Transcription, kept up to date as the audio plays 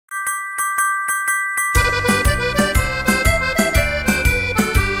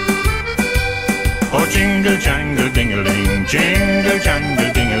jingle jangle ding ling, jingle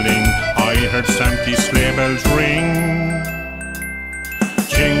jangle ding ling, I heard Santa's sleigh bells ring.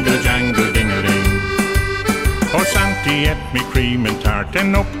 Jingle jangle ding ling. Oh, Santa ate me cream and tart,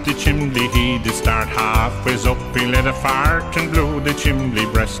 and up the chimney he did start. Halfways up he let a fart, and blew the chimney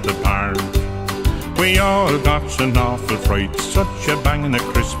breast apart. We all got an awful fright, such a bangin' a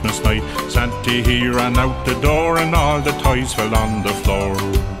Christmas night. Santa he ran out the door, and all the toys fell on the floor.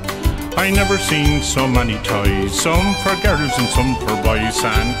 I never seen so many toys, some for girls and some for boys.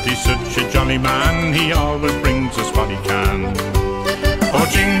 Santa's such a jolly man, he always brings us what he can. Oh,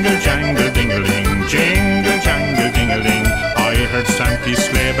 jingle jangle ding ling, jingle jangle ding ling, I heard Santa's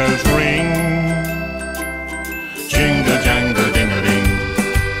sleigh bells ring. Jingle jangle ding ling.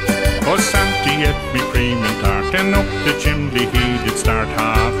 Oh, Santa ate me cream and tart, and up the chimney he did start.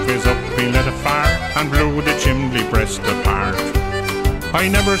 Halfways up he let a fart, and blew the chimney breast apart. I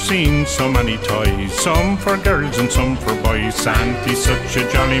never seen so many toys, some for girls and some for boys. Santa's such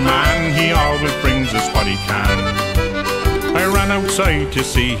a jolly man, he always brings us what he can. I ran outside to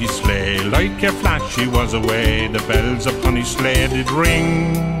see his sleigh, like a flash he was away. The bells upon his sleigh did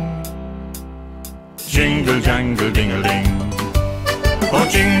ring. Jingle jangle ding-a-ling. Oh,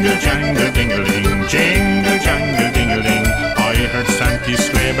 jingle jangle ding-a-ling, jingle jangle ding-a-ling, I heard Santa's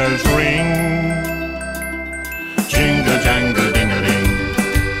sleigh bells ring. Jingle jangle ding-a-ling.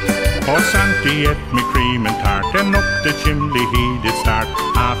 Oh, Santa ate me cream and tart, and up the chimney he did start.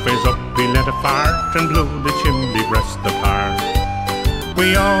 Halfways up he let a fart, and blew the chimney breast apart.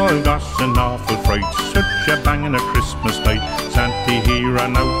 We all got an awful fright, such a bangin' a Christmas night. Santa he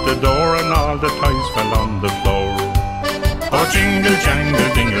ran out the door, and all the toys fell on the floor. Oh, jingle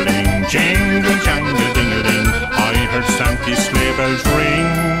jangle ding-a-ling, jingle jangle ding-a-ling, I heard Santa's sleigh bells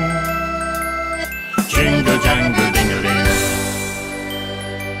ring.